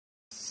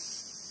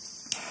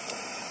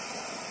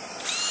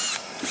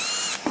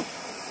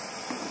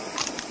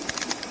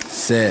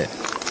said,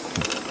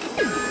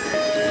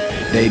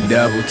 they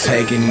double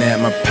taking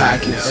at my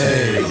pockets.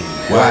 Hey,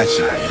 watch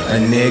it, a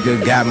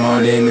nigga got more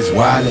than his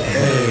wallet.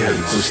 Hey,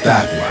 so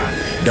stop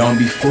it, don't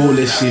be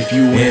foolish if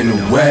you in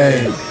the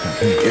way.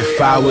 If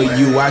I were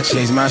you, I'd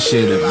change my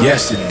shit up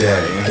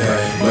yesterday.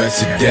 But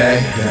today,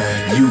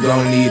 you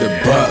gon' need a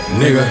buck,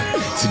 nigga.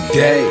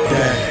 Today,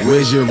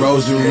 where's your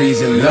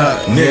rosaries and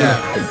luck, nigga?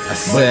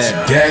 But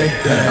today,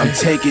 I'm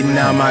taking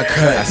out my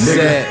cut,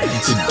 nigga.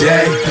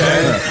 Today,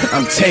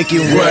 I'm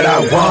taking what I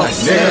want,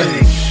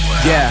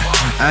 nigga. Yeah,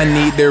 I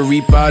need to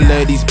reap all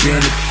of these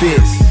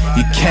benefits.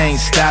 You can't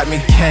stop me,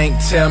 can't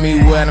tell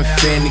me what I'm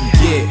finna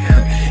get.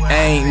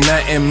 Ain't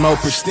nothing more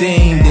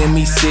pristine than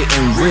me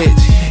sitting rich.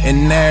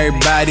 And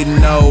everybody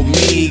know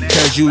me,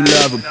 cause you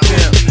love a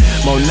pimp.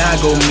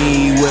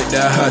 Monogamy with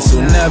the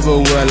hustle, never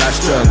will I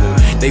struggle.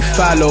 They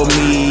follow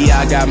me,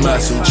 I got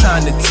muscle,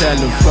 trying to tell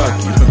them fuck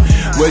you.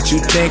 What you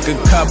think a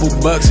couple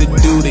bucks would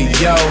do to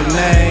your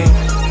name?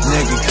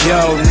 Nigga,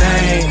 your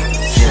name.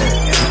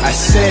 I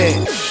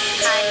said,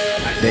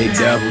 they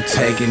double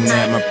taking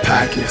at my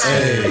pockets.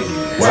 Hey,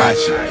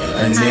 watch it,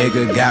 a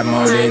nigga got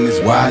more than his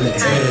wallet.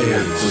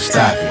 Hey, so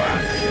stop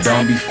it,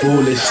 don't be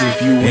foolish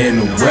if you in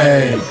the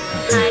way.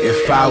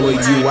 If I were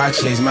you, I'd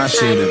change my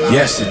shit up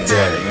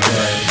yesterday.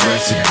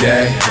 But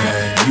today,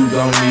 you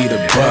gon' need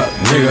a buck,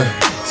 nigga.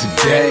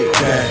 Today,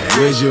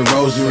 where's your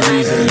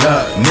rosaries and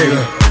luck,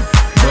 nigga?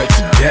 But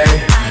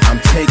today, I'm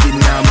taking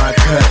out my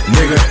cut,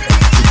 nigga.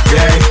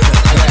 Today,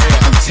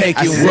 I'm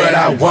taking what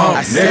I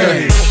want,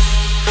 nigga.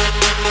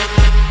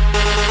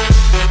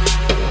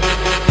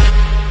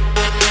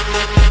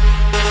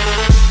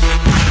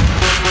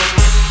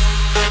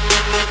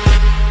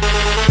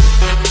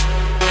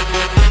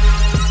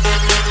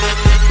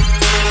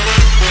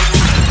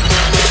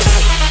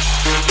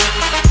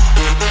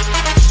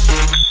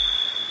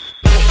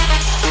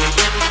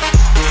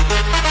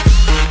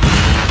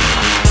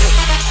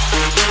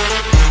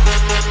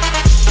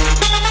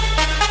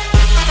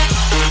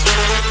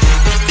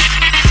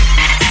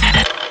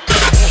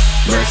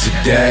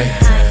 Today,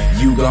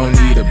 you gon'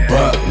 need a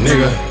buck,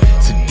 nigga.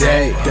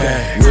 Today,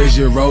 where's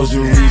your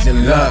rosaries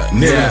and luck,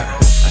 nigga?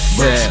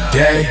 But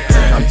today,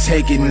 I'm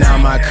taking out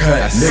my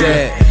cut,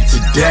 nigga.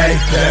 Today,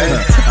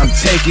 I'm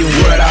taking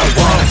what I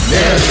want,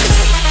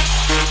 nigga.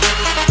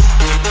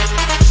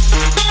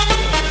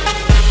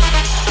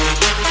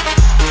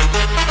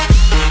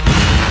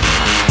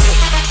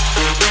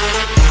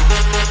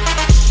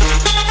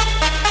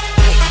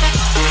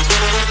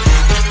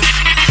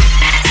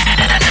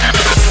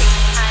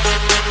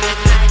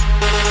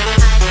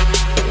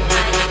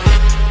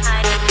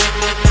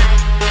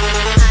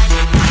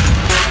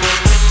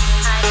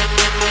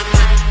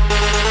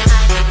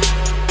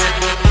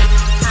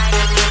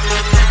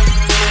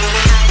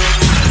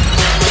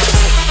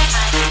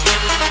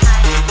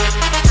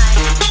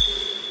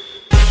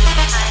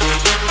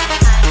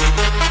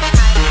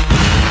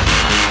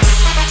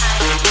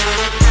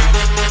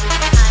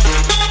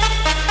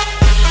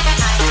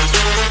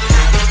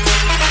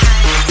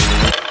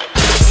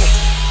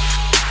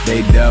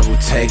 They double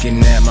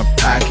taking at my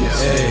pockets.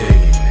 Hey,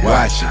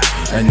 watch it,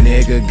 a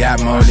nigga got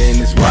more than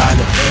his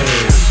wallet.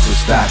 Hey, so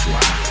stop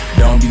it,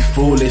 don't be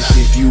foolish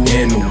if you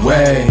in the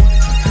way.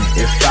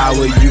 If I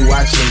were you,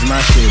 I'd change my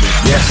shit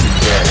up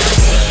yesterday.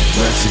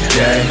 But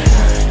today,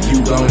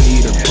 you gon'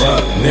 need a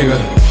buck, nigga.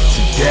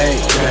 Today,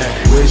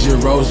 where's your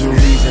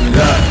rosaries and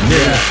luck,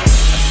 nigga?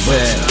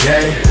 But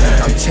today,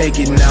 I'm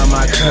taking out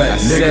my cut,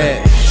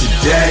 nigga.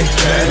 Today,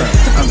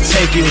 I'm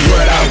taking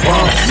what I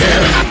want,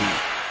 nigga.